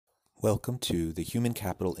Welcome to the Human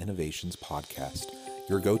Capital Innovations Podcast,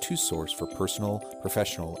 your go-to source for personal,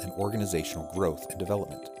 professional, and organizational growth and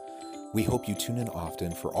development. We hope you tune in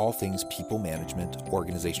often for all things people management,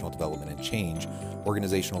 organizational development and change,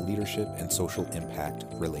 organizational leadership, and social impact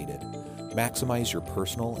related. Maximize your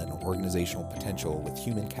personal and organizational potential with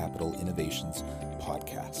Human Capital Innovations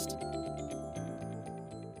Podcast.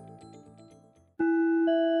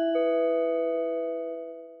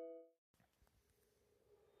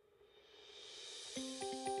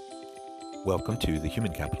 Welcome to the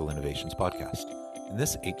Human Capital Innovations Podcast. In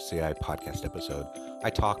this HCI podcast episode, I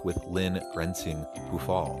talk with Lynn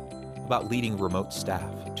Grensing-Pophal about leading remote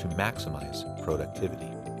staff to maximize productivity.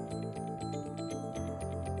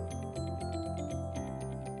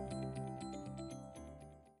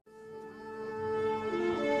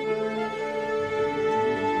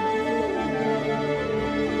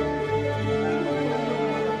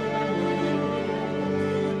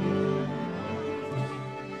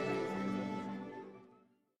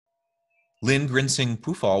 Lynn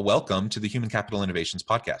Grensing-Pophal, welcome to the Human Capital Innovations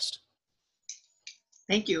Podcast.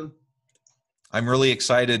 Thank you. I'm really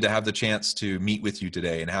excited to have the chance to meet with you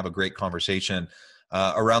today and have a great conversation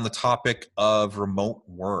around the topic of remote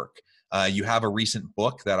work. You have a recent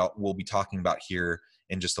book that we'll be talking about here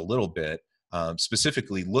in just a little bit,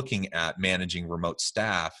 specifically looking at managing remote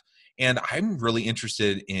staff. And I'm really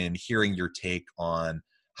interested in hearing your take on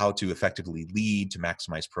how to effectively lead to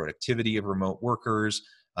maximize productivity of remote workers,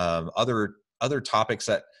 other topics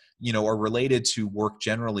that are related to work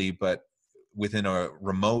generally, but within a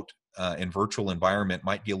remote and virtual environment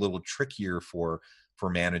might be a little trickier for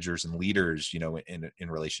managers and leaders, in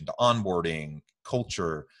relation to onboarding,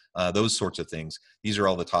 culture, those sorts of things. These are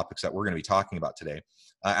all the topics that we're going to be talking about today.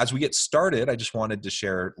 As we get started, I just wanted to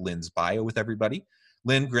share Lynn's bio with everybody.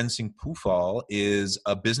 Lynn Grensing-Pophal is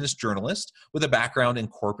a business journalist with a background in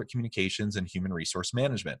corporate communications and human resource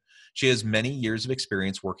management. She has many years of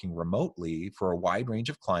experience working remotely for a wide range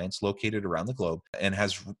of clients located around the globe and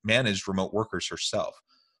has managed remote workers herself.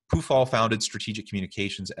 Pophal founded Strategic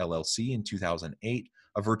Communications LLC in 2008,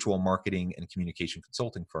 a virtual marketing and communication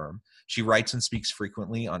consulting firm. She writes and speaks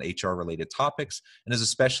frequently on HR-related topics and is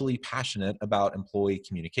especially passionate about employee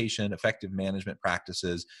communication, effective management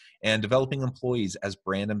practices, and developing employees as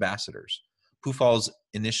brand ambassadors. Pophal's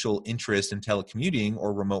initial interest in telecommuting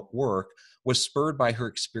or remote work was spurred by her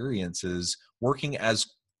experiences working as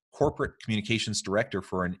corporate communications director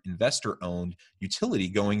for an investor-owned utility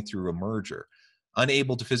going through a merger.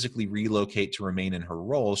 Unable to physically relocate to remain in her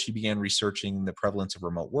role, she began researching the prevalence of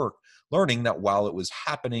remote work, learning that while it was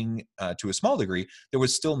happening to a small degree, there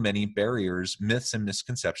was still many barriers, myths, and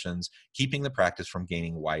misconceptions keeping the practice from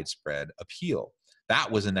gaining widespread appeal.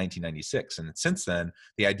 That was in 1996, and since then,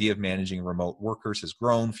 the idea of managing remote workers has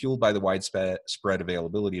grown, fueled by the widespread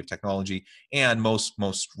availability of technology, and most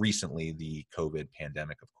recently, the COVID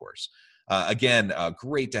pandemic, of course. Again,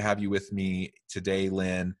 great to have you with me today,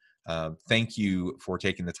 Lynn. Thank you for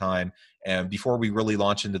taking the time. And before we really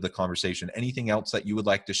launch into the conversation, anything else that you would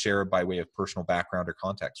like to share by way of personal background or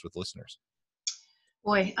context with listeners?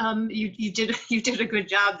 Boy, you did a good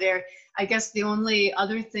job there. I guess the only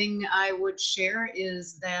other thing I would share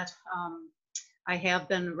is that I have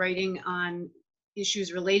been writing on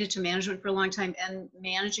issues related to management for a long time and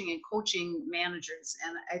managing and coaching managers.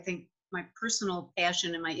 And I think my personal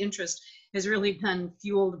passion and my interest has really been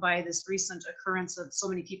fueled by this recent occurrence of so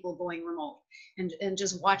many people going remote and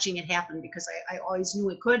just watching it happen, because I always knew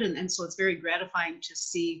it could. And so it's very gratifying to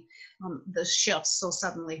see the shifts so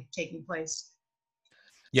suddenly taking place.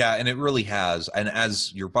 Yeah, and it really has. And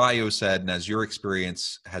as your bio said, and as your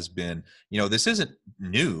experience has been, this isn't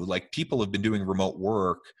new. Like, people have been doing remote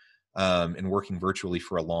work and working virtually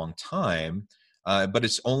for a long time, but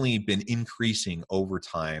it's only been increasing over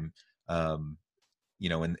time.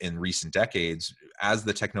 In recent decades, as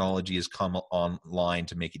the technology has come online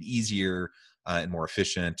to make it easier and more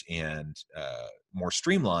efficient and more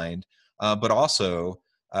streamlined, but also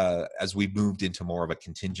as we moved into more of a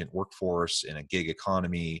contingent workforce in a gig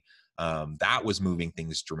economy, that was moving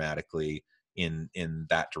things dramatically in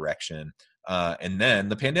that direction. And then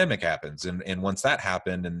the pandemic happens, and once that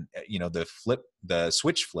happened, and the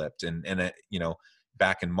switch flipped, and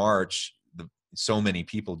back in March, so many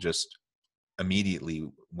people just immediately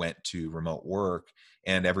went to remote work,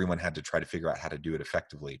 and everyone had to try to figure out how to do it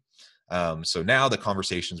effectively. So now the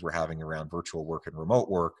conversations we're having around virtual work and remote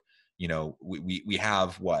work, we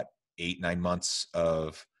have 8-9 months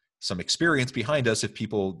of some experience behind us if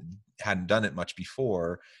people hadn't done it much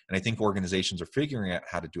before. And I think organizations are figuring out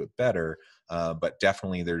how to do it better, but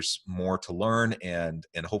definitely there's more to learn, and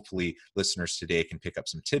hopefully listeners today can pick up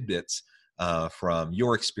some tidbits from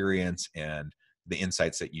your experience and the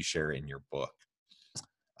insights that you share in your book.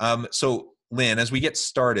 So Lynn, as we get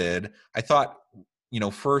started, I thought,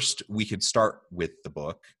 first we could start with the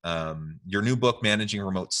book. Your new book, Managing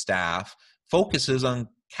Remote Staff, focuses on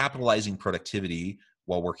capitalizing productivity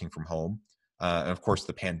while working from home. And of course,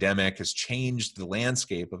 the pandemic has changed the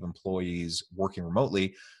landscape of employees working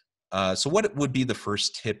remotely. So what would be the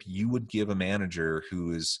first tip you would give a manager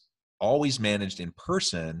who is always managed in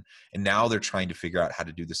person, and now they're trying to figure out how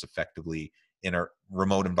to do this effectively in a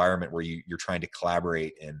remote environment where you're trying to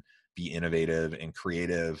collaborate and be innovative and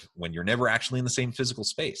creative when you're never actually in the same physical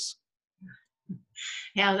space?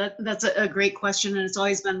 Yeah, that's a great question, and it's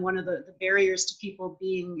always been one of the barriers to people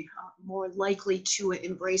being more likely to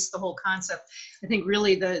embrace the whole concept. I think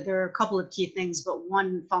really there are a couple of key things, but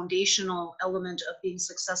one foundational element of being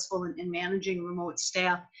successful in managing remote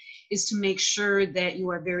staff is to make sure that you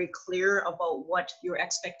are very clear about what your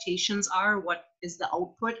expectations are, what is the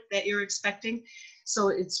output that you're expecting. So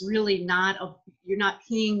it's really you're not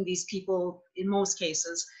paying these people in most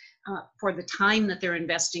cases for the time that they're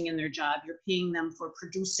investing in their job. You're paying them for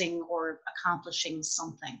producing or accomplishing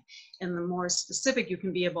something. And the more specific you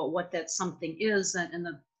can be about what that something is, and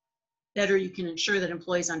the better you can ensure that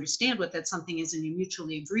employees understand what that something is and you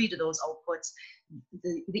mutually agree to those outputs,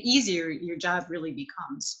 the easier your job really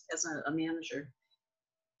becomes as a manager.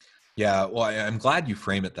 Yeah, well, I'm glad you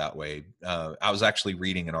frame it that way. I was actually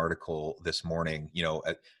reading an article this morning,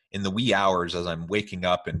 in the wee hours as I'm waking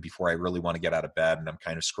up and before I really want to get out of bed, and I'm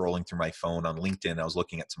kind of scrolling through my phone on LinkedIn. I was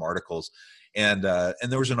looking at some articles, and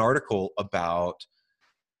there was an article about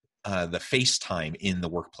the FaceTime in the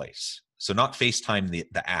workplace. So not FaceTime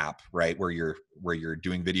the app, right, where you're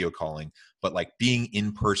doing video calling, but like being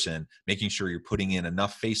in person, making sure you're putting in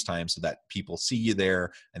enough FaceTime so that people see you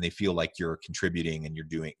there and they feel like you're contributing and you're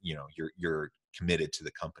doing, you're committed to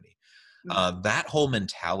the company. That whole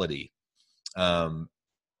mentality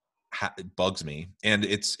it bugs me, and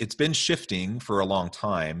it's been shifting for a long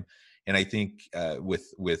time. And I think with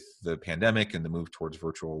the pandemic and the move towards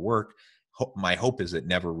virtual work, my hope is it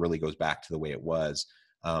never really goes back to the way it was.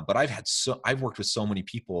 But I've worked with so many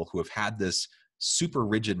people who have had this super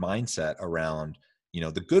rigid mindset around,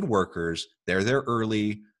 the good workers. They're there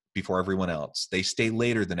early before everyone else. They stay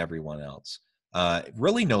later than everyone else.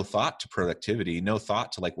 Really no thought to productivity, no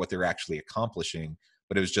thought to like what they're actually accomplishing.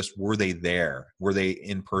 But it was just, were they there? Were they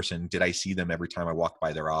in person? Did I see them every time I walked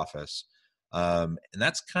by their office? And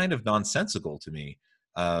that's kind of nonsensical to me,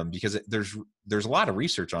 because there's a lot of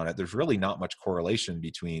research on it. There's really not much correlation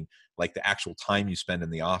between like the actual time you spend in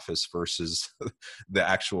the office versus the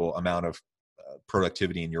actual amount of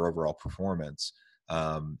productivity in your overall performance.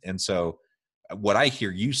 And so what I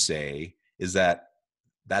hear you say is that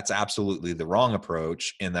that's absolutely the wrong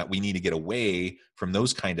approach, and that we need to get away from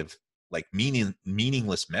those kind of like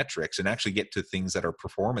meaningless metrics and actually get to things that are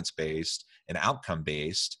performance based and outcome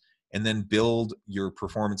based, and then build your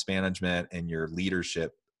performance management and your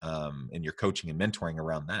leadership and your coaching and mentoring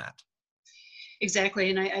around that. Exactly.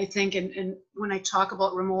 And I think, and when I talk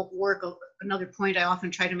about remote work, another point I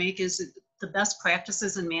often try to make is that the best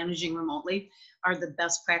practices in managing remotely are the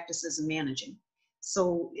best practices in managing.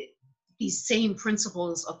 So these same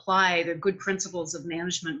principles apply. They're good principles of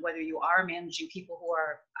management, whether you are managing people who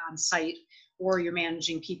are on site or you're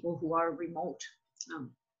managing people who are remote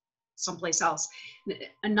someplace else.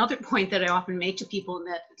 Another point that I often make to people, and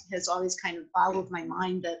that has always kind of boggled my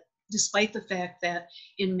mind, that despite the fact that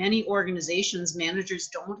in many organizations, managers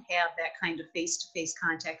don't have that kind of face-to-face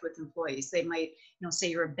contact with employees. They might, say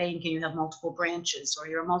you're a bank and you have multiple branches, or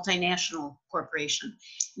you're a multinational corporation.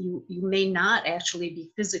 You may not actually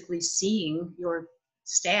be physically seeing your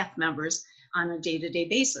staff members on a day-to-day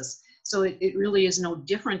basis. So it really is no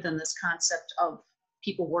different than this concept of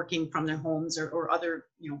people working from their homes or other,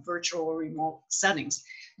 virtual or remote settings.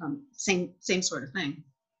 Same sort of thing.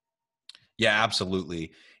 Yeah,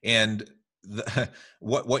 absolutely. And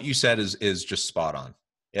what you said is just spot on.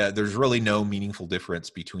 There's really no meaningful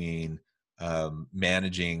difference between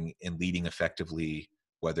managing and leading effectively,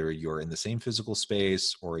 whether you're in the same physical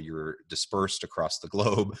space or you're dispersed across the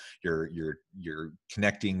globe, you're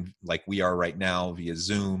connecting like we are right now via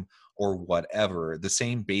Zoom or whatever. The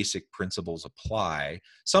same basic principles apply.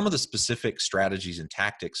 Some of the specific strategies and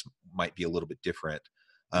tactics might be a little bit different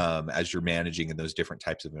as you're managing in those different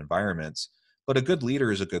types of environments. But a good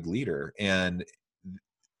leader is a good leader, and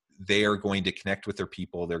they are going to connect with their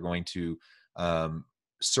people. They're going to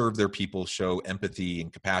serve their people, show empathy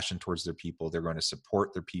and compassion towards their people. They're going to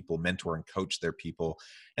support their people, mentor and coach their people.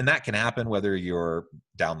 And that can happen whether you're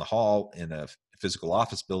down the hall in a physical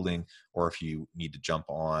office building, or if you need to jump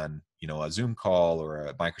on, a Zoom call or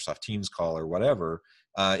a Microsoft Teams call or whatever.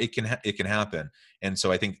 It can happen. And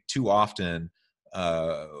so I think too often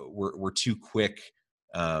we're too quick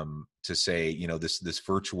to say, this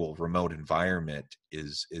virtual remote environment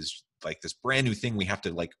is like this brand new thing. We have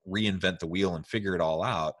to like reinvent the wheel and figure it all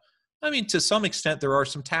out. I mean, to some extent there are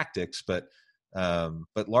some tactics, but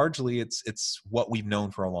largely it's what we've known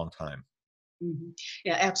for a long time. Mm-hmm.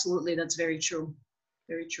 Yeah, absolutely. That's very true.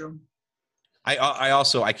 Very true.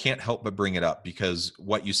 I can't help but bring it up because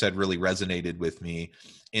what you said really resonated with me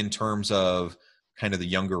in terms of kind of the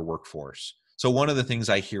younger workforce. So one of the things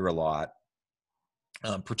I hear a lot,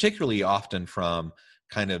 particularly often from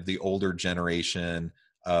kind of the older generation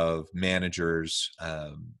of managers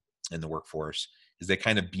in the workforce, is they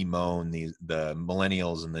kind of bemoan the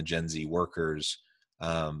millennials and the Gen Z workers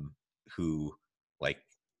who like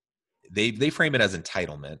they frame it as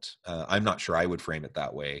entitlement. I'm not sure I would frame it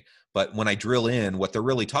that way, but when I drill in, what they're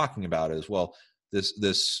really talking about is, well, this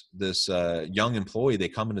young employee, they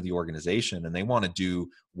come into the organization and they want to do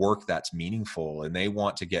work that's meaningful, and they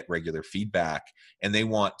want to get regular feedback, and they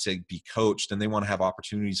want to be coached, and they want to have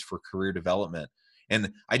opportunities for career development.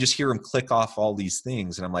 And I just hear them click off all these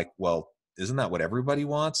things, and I'm like, well, isn't that what everybody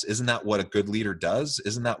wants? Isn't that what a good leader does?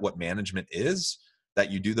 Isn't that what management is?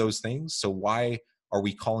 That you do those things? So why are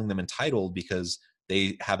we calling them entitled? Because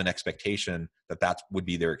they have an expectation that would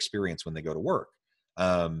be their experience when they go to work.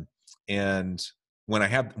 And when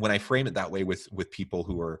I frame it that way with people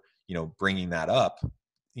who are, bringing that up,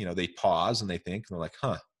 they pause and they think, and they're like,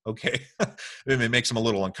 huh, okay. It makes them a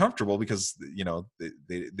little uncomfortable because,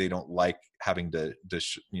 they don't like having to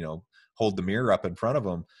hold the mirror up in front of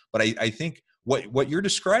them. But I think what you're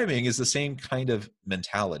describing is the same kind of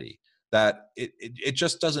mentality, that it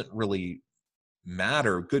just doesn't really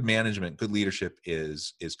matter. Good management, good leadership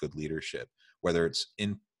is good leadership, whether it's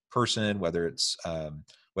in person, whether it's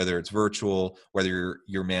virtual, whether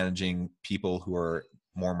you're managing people who are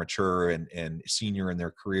more mature and senior in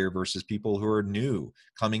their career versus people who are new,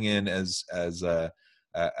 coming in as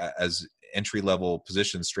entry level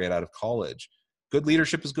positions straight out of college. Good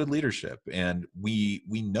leadership is good leadership, and we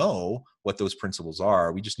know what those principles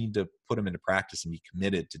are. We just need to put them into practice and be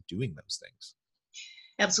committed to doing those things.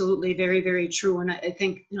 Absolutely. Very, very true. And I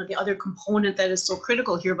think, the other component that is so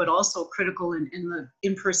critical here, but also critical in the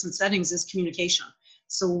in-person settings, is communication.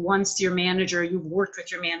 So once you've worked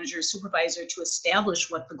with your manager, supervisor to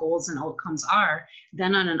establish what the goals and outcomes are,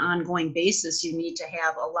 then on an ongoing basis, you need to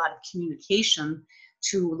have a lot of communication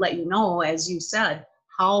to let you know, as you said,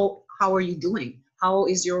 how are you doing? How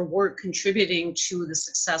is your work contributing to the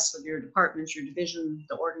success of your department, your division,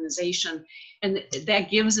 the organization? And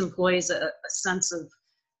that gives employees a sense of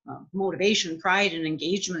motivation, pride, and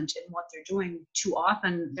engagement in what they're doing. Too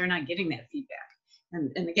often, they're not getting that feedback.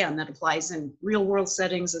 And again, that applies in real world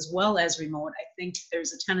settings as well as remote. I think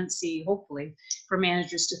there's a tendency, hopefully, for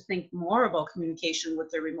managers to think more about communication with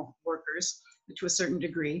their remote workers to a certain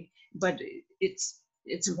degree, but it's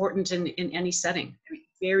important in any setting. I mean,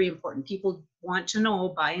 very important. People want to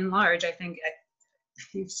know, by and large, I think, I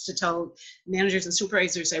used to tell managers and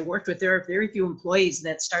supervisors I worked with, there are very few employees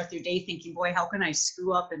that start their day thinking, boy, how can I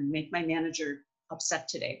screw up and make my manager upset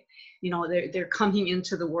today? They're coming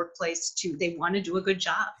into the workplace they want to do a good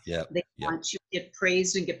job. They want to get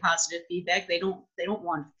praised and get positive feedback. They don't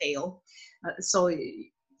want to fail. So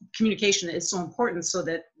communication is so important, so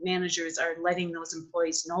that managers are letting those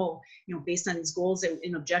employees know, based on these goals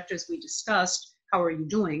and objectives we discussed, how are you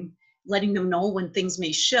doing? Letting them know when things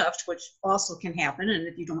may shift, which also can happen. And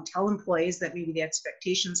if you don't tell employees that maybe the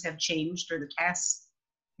expectations have changed or the tasks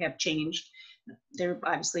have changed, they're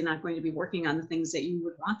obviously not going to be working on the things that you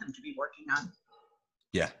would want them to be working on.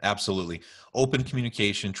 Yeah, absolutely. Open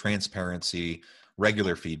communication, transparency,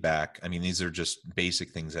 regular feedback. I mean, these are just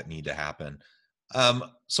basic things that need to happen.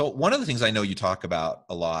 So one of the things I know you talk about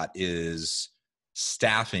a lot is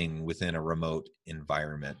staffing within a remote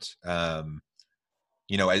environment.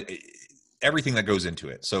 Everything that goes into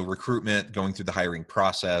it. So recruitment, going through the hiring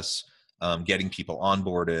process, getting people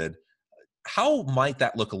onboarded. How might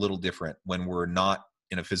that look a little different when we're not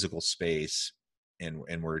in a physical space and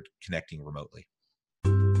we're connecting remotely?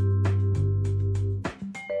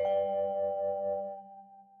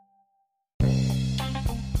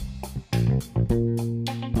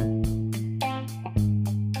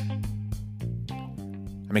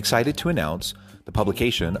 I'm excited to announce the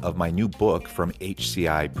publication of my new book from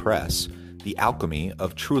HCI Press, The Alchemy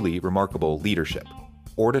of Truly Remarkable Leadership.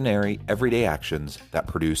 ordinary, everyday actions that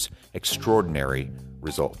produce extraordinary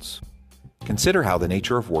results. Consider how the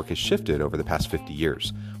nature of work has shifted over the past 50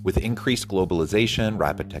 years. With increased globalization,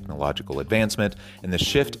 rapid technological advancement, and the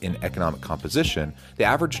shift in economic composition, the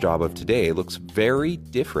average job of today looks very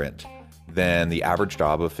different than the average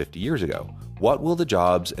job of 50 years ago. What will the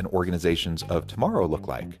jobs and organizations of tomorrow look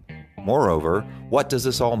like? Moreover, what does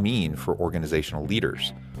this all mean for organizational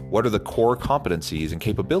leaders? What are the core competencies and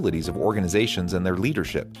capabilities of organizations and their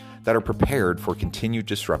leadership that are prepared for continued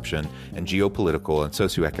disruption and geopolitical and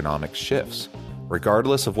socioeconomic shifts?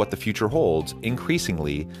 Regardless of what the future holds,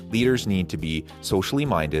 increasingly, leaders need to be socially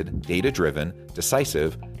minded, data-driven,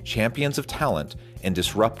 decisive, champions of talent, and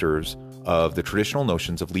disruptors of the traditional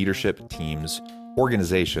notions of leadership, teams,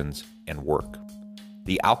 organizations, and work.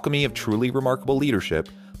 The alchemy of truly remarkable leadership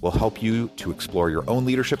will help you to explore your own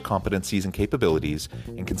leadership competencies and capabilities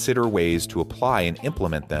and consider ways to apply and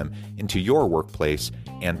implement them into your workplace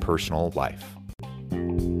and personal life.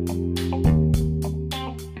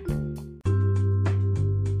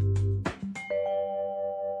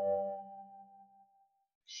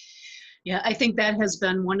 Yeah, I think that has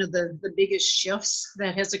been one of the biggest shifts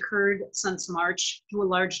that has occurred since March to a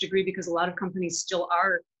large degree, because a lot of companies still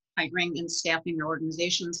are hiring and staffing their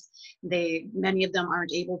organizations. Many of them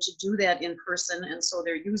aren't able to do that in person, and so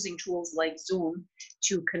they're using tools like Zoom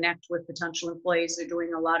to connect with potential employees. They're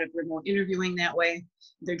doing a lot of remote interviewing that way.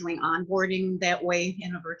 They're doing onboarding that way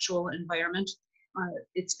in a virtual environment.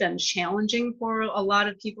 It's been challenging for a lot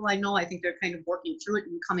of people I know. I think they're kind of working through it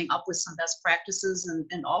and coming up with some best practices,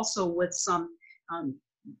 and also with some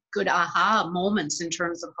good aha moments in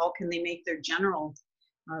terms of how can they make their general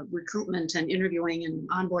recruitment and interviewing and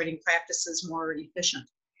onboarding practices more efficient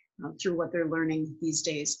through what they're learning these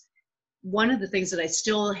days. One of the things that I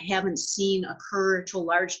still haven't seen occur to a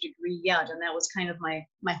large degree yet, and that was kind of my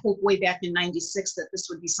hope way back in '96, that this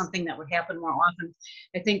would be something that would happen more often.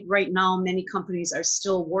 I think right now many companies are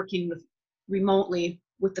still working remotely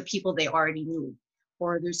with the people they already knew,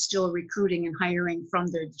 or they're still recruiting and hiring from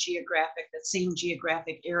that same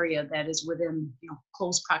geographic area that is within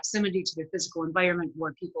close proximity to their physical environment,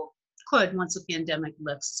 where people could, once the pandemic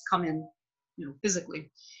lifts, come in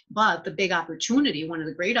physically. But the big opportunity, one of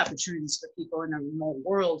the great opportunities for people in a remote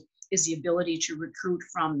world, is the ability to recruit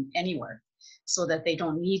from anywhere, so that they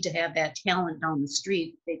don't need to have that talent down the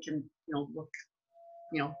street. They can look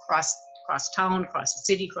across town, across the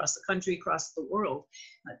city, across the country, across the world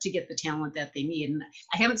to get the talent that they need. And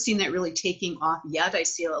I haven't seen that really taking off yet. I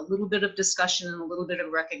see a little bit of discussion and a little bit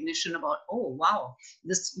of recognition about, oh wow,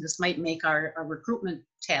 this might make our recruitment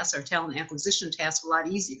tasks, our talent acquisition tasks, a lot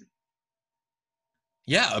easier.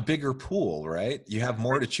 Yeah, a bigger pool, right? You have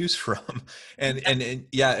more to choose from. And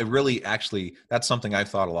yeah, it really, actually, that's something I've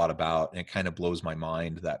thought a lot about, and it kind of blows my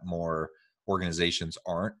mind that more organizations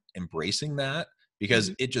aren't embracing that,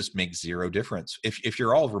 because it just makes zero difference. If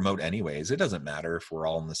you're all remote anyways, it doesn't matter if we're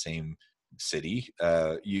all in the same city.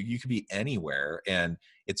 You could be anywhere, and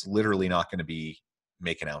it's literally not going to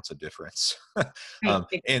make an ounce of difference. I'm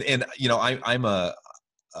a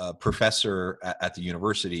professor at the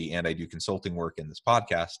university, and I do consulting work in this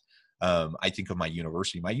podcast. I think of my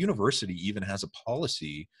university. My university even has a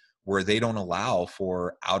policy where they don't allow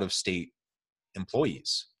for out-of-state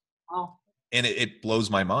employees. Oh. And it blows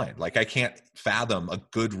my mind. Like, I can't fathom a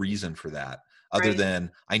good reason for that, other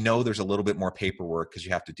than I know there's a little bit more paperwork because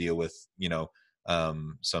you have to deal with,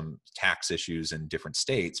 some tax issues in different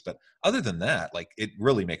states. But other than that, like, it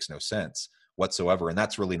really makes no sense whatsoever. And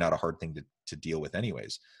that's really not a hard thing to deal with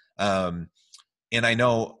anyways. And I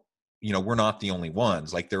know, we're not the only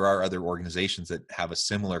ones. Like, there are other organizations that have a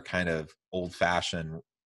similar kind of old-fashioned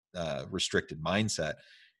restricted mindset,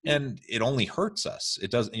 and it only hurts us. It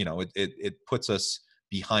does, it puts us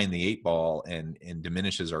behind the eight ball and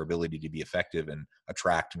diminishes our ability to be effective and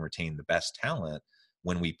attract and retain the best talent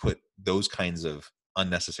when we put those kinds of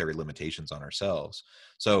unnecessary limitations on ourselves.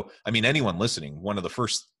 So, I mean, anyone listening, one of the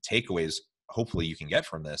first takeaways hopefully you can get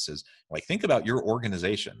from this is, like, think about your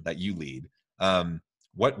organization that you lead.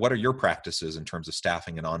 What are your practices in terms of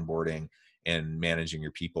staffing and onboarding and managing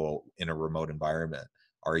your people in a remote environment?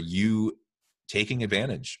 Are you taking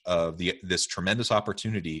advantage of this tremendous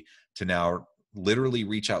opportunity to now literally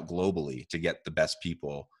reach out globally to get the best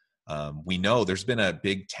people? We know there's been a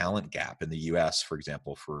big talent gap in the US, for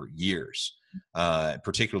example, for years,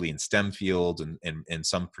 particularly in STEM fields and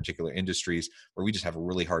some particular industries where we just have a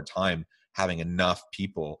really hard time having enough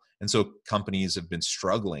people. And so companies have been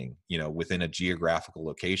struggling, within a geographical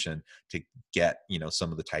location to get,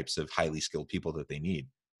 some of the types of highly skilled people that they need.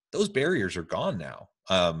 Those barriers are gone now.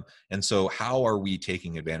 And so how are we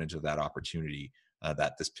taking advantage of that opportunity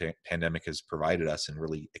that this pandemic has provided us and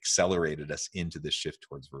really accelerated us into this shift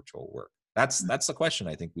towards virtual work? That's the question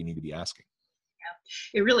I think we need to be asking.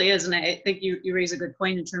 It really is. And I think you raise a good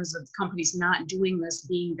point in terms of companies not doing this,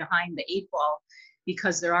 being behind the eight ball,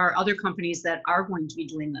 because there are other companies that are going to be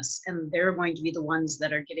doing this, and they're going to be the ones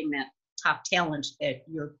that are getting that top talent that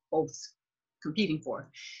you're both competing for.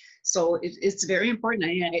 So it's very important.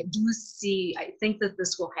 I think that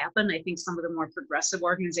this will happen. I think some of the more progressive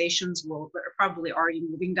organizations are probably already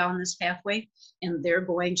moving down this pathway, and they're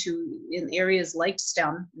going to, in areas like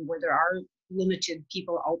STEM, where there are limited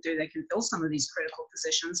people out there that can fill some of these critical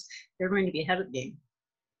positions, they're going to be ahead of the game.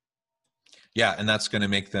 Yeah, and that's going to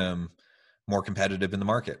make them more competitive in the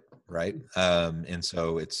market, right? And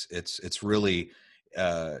so it's really,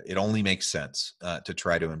 it only makes sense to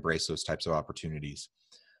try to embrace those types of opportunities.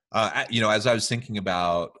 As I was thinking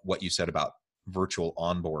about what you said about virtual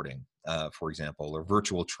onboarding, for example, or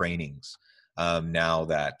virtual trainings, now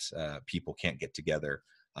that people can't get together,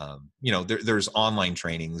 there's online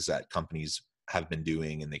trainings that companies have been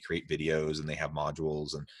doing, and they create videos and they have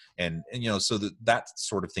modules, and so that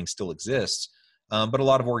sort of thing still exists. But a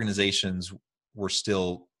lot of organizations were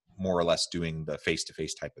still more or less doing the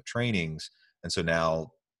face-to-face type of trainings. And so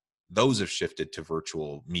now those have shifted to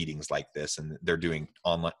virtual meetings like this, and they're doing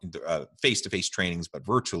online face-to-face trainings, but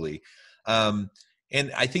virtually. And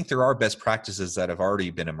I think there are best practices that have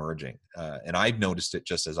already been emerging. And I've noticed it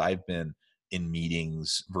just as I've been in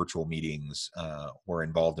meetings, virtual meetings, or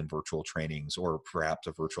involved in virtual trainings, or perhaps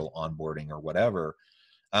a virtual onboarding or whatever.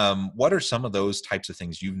 What are some of those types of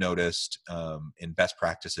things you've noticed in best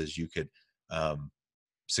practices you could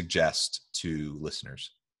suggest to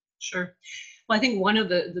listeners? Sure. Well, I think one of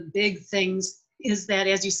the big things is that,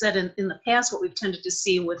 as you said, in the past, what we've tended to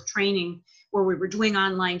see with training, where we were doing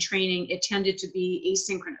online training, it tended to be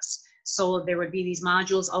asynchronous. So there would be these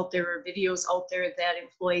modules out there or videos out there that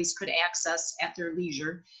employees could access at their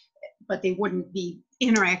leisure, but they wouldn't be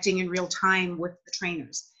interacting in real time with the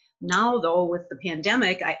trainers. Now, though, with the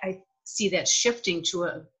pandemic, I see that shifting to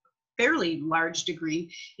a fairly large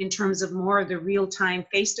degree in terms of more of the real-time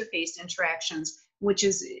face-to-face interactions, which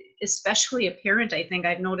is especially apparent, I think.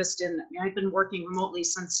 I've noticed I've been working remotely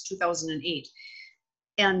since 2008.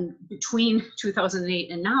 And between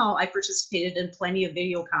 2008 and now, I participated in plenty of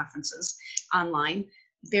video conferences online.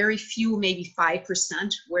 Very few, maybe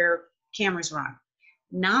 5%, where cameras were on.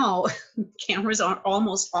 Now, cameras are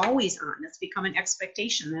almost always on. It's become an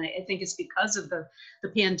expectation. And I think it's because of the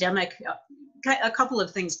pandemic. A couple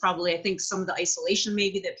of things, probably. I think some of the isolation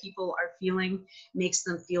maybe that people are feeling makes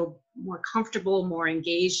them feel more comfortable, more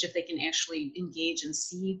engaged, if they can actually engage and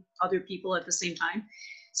see other people at the same time.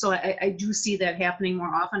 So I do see that happening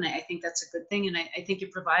more often. I think that's a good thing. And I think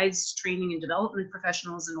it provides training and development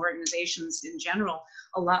professionals and organizations in general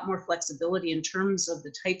a lot more flexibility in terms of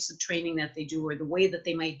the types of training that they do, or the way that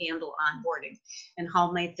they might handle onboarding, and how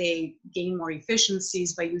might they gain more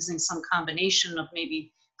efficiencies by using some combination of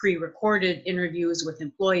maybe pre-recorded interviews with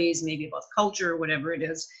employees, maybe about culture or whatever it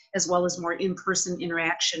is, as well as more in-person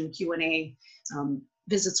interaction, Q&A,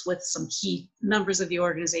 visits with some key members of the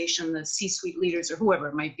organization, the C-suite leaders, or whoever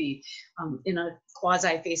it might be, in a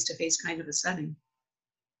quasi face-to-face kind of a setting.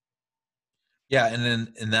 Yeah, and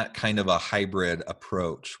then in that kind of a hybrid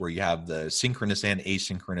approach where you have the synchronous and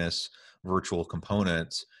asynchronous virtual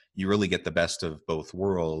components, you really get the best of both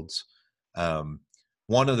worlds.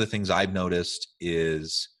 One of the things I've noticed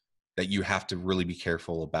is that you have to really be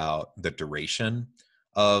careful about the duration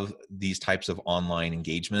of these types of online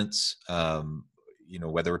engagements,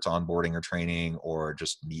 whether it's onboarding or training or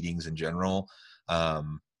just meetings in general,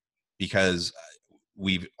 because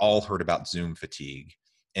we've all heard about Zoom fatigue.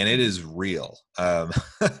 And it is real.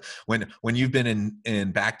 When you've been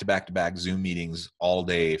in back-to-back Zoom meetings all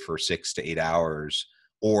day for 6 to 8 hours,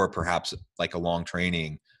 or perhaps like a long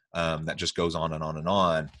training that just goes on and on and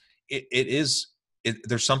on,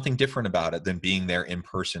 there's something different about it than being there in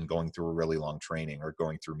person, going through a really long training or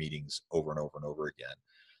going through meetings over and over and over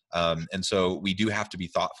again. And so we do have to be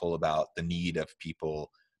thoughtful about the need of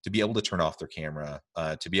people to be able to turn off their camera,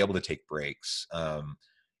 to be able to take breaks,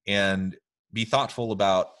 and be thoughtful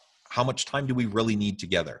about how much time do we really need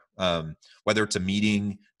together. Whether it's a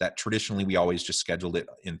meeting that traditionally we always just scheduled it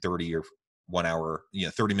in 30 or 1 hour,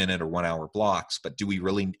 30-minute or 1 hour blocks, but do we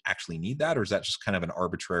really actually need that? Or is that just kind of an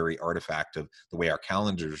arbitrary artifact of the way our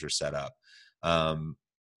calendars are set up?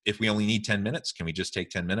 If we only need 10 minutes, can we just take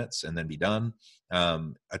 10 minutes and then be done?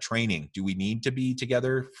 A training, do we need to be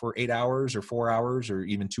together for 8 hours or 4 hours or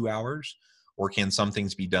even 2 hours? Or can some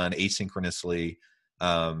things be done asynchronously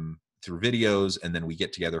through videos, and then we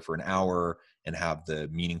get together for an hour and have the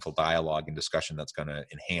meaningful dialogue and discussion that's going to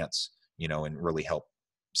enhance and really help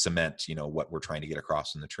cement, what we're trying to get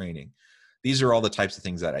across in the training. These are all the types of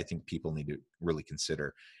things that I think people need to really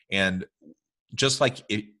consider. And just like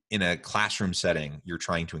in a classroom setting, you're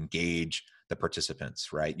trying to engage the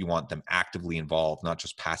participants, right? You want them actively involved, not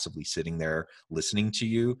just passively sitting there listening to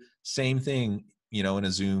you. Same thing, in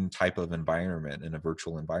a Zoom type of environment, in a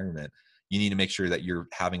virtual environment. You need to make sure that you're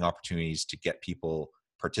having opportunities to get people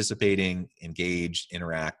participating, engaged,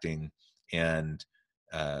 interacting. And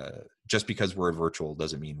just because we're virtual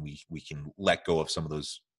doesn't mean we can let go of some of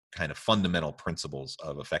those kind of fundamental principles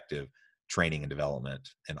of effective training and development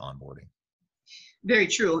and onboarding. Very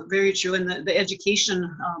true, very true. And the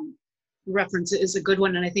education reference is a good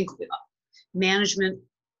one. And I think management,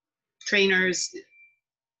 trainers,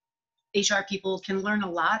 HR people can learn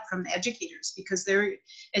a lot from the educators, because they're,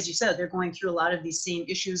 as you said, they're going through a lot of these same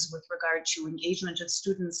issues with regard to engagement of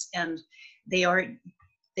students, and they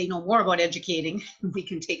know more about educating. We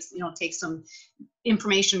can take some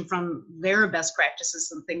information from their best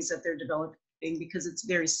practices and things that they're developing, because it's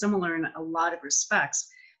very similar in a lot of respects.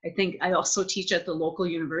 I think I also teach at the local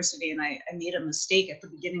university, and I made a mistake at the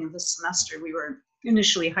beginning of this semester. We were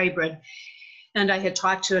initially hybrid, and I had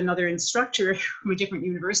talked to another instructor from a different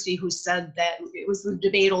university who said that it was the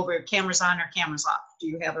debate over cameras on or cameras off. Do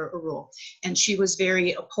you have a rule? And she was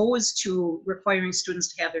very opposed to requiring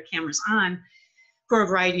students to have their cameras on for a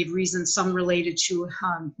variety of reasons, some related to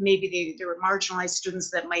maybe they were marginalized students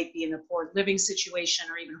that might be in a poor living situation,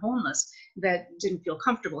 or even homeless, that didn't feel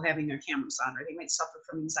comfortable having their cameras on, or they might suffer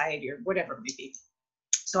from anxiety or whatever it may be.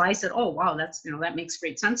 So I said, oh, wow, that makes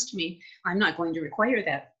great sense to me. I'm not going to require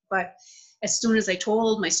that. But as soon as I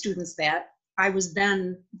told my students that, I was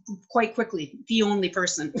then quite quickly the only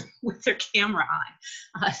person with their camera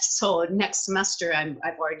on. So next semester,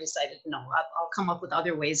 I've already decided, no, I'll come up with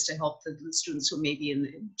other ways to help the students who may be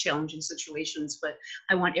in challenging situations, but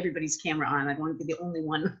I want everybody's camera on. I want to be the only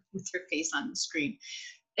one with their face on the screen.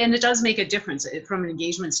 And it does make a difference from an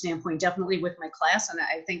engagement standpoint, definitely with my class. And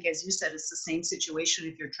I think, as you said, it's the same situation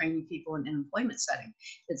if you're training people in an employment setting.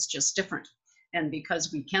 It's just different. And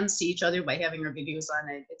because we can see each other by having our videos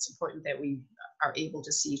on, it's important that we are able to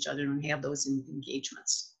see each other and have those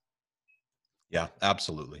engagements. Yeah,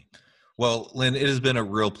 absolutely. Well, Lynn, it has been a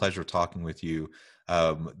real pleasure talking with you.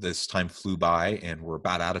 This time flew by and we're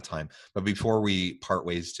about out of time. But before we part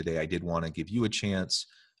ways today, I did want to give you a chance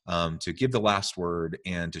to give the last word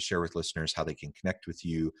and to share with listeners how they can connect with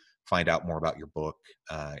you, find out more about your book,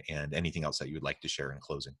 and anything else that you would like to share in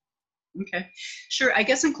closing. Okay, sure. I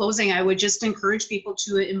guess in closing, I would just encourage people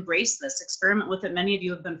to embrace this, experiment with it. Many of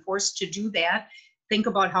you have been forced to do that. Think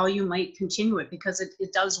about how you might continue it, because it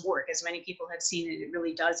does work. As many people have seen it, it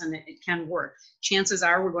really does, and it can work. Chances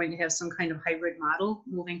are we're going to have some kind of hybrid model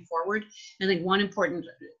moving forward. And I think one important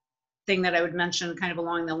thing that I would mention kind of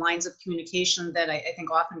along the lines of communication that I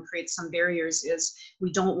think often creates some barriers is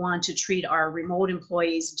we don't want to treat our remote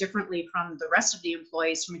employees differently from the rest of the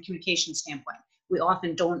employees from a communication standpoint. We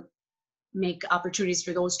often don't make opportunities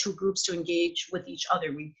for those two groups to engage with each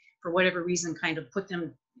other. We, for whatever reason, kind of put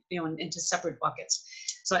them into separate buckets.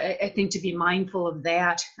 So I think to be mindful of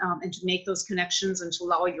that and to make those connections and to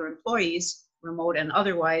allow your employees, remote and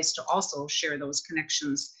otherwise, to also share those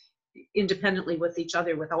connections independently with each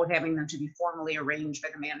other without having them to be formally arranged by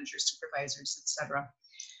the managers, supervisors, etc.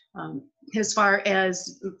 As far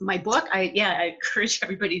as my book, I encourage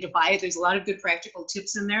everybody to buy it. There's a lot of good practical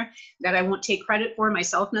tips in there that I won't take credit for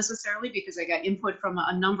myself necessarily, because I got input from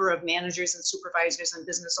a number of managers and supervisors and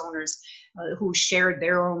business owners who shared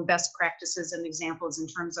their own best practices and examples in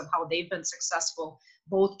terms of how they've been successful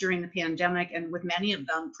both during the pandemic and with many of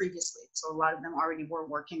them previously. So a lot of them already were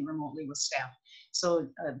working remotely with staff. So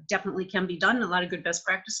definitely can be done. A lot of good best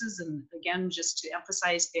practices. And again, just to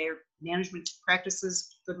emphasize, their management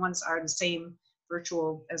practices, good ones, are the same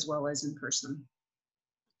virtual as well as in person.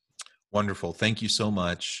 Wonderful. Thank you so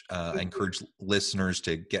much. I encourage listeners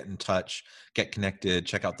to get in touch, get connected,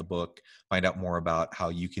 check out the book, find out more about how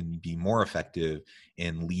you can be more effective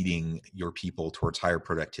in leading your people towards higher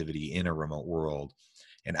productivity in a remote world.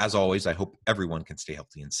 And as always, I hope everyone can stay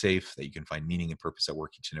healthy and safe, that you can find meaning and purpose at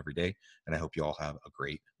work each and every day. And I hope you all have a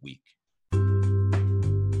great week.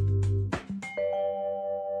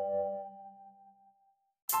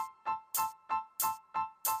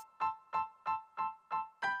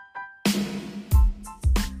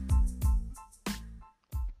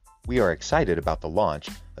 We are excited about the launch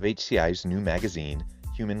of HCI's new magazine,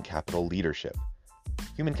 Human Capital Leadership.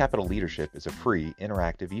 Human Capital Leadership is a free,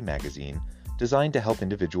 interactive e-magazine designed to help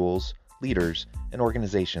individuals, leaders, and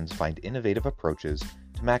organizations find innovative approaches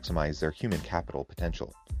to maximize their human capital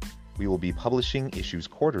potential. We will be publishing issues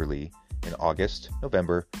quarterly in August,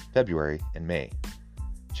 November, February, and May.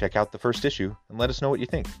 Check out the first issue and let us know what you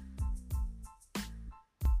think.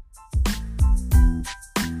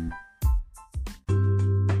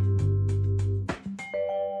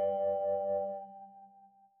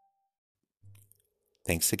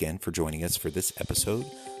 Thanks again for joining us for this episode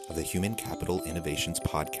of the Human Capital Innovations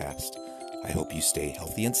Podcast. I hope you stay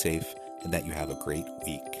healthy and safe and that you have a great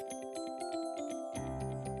week.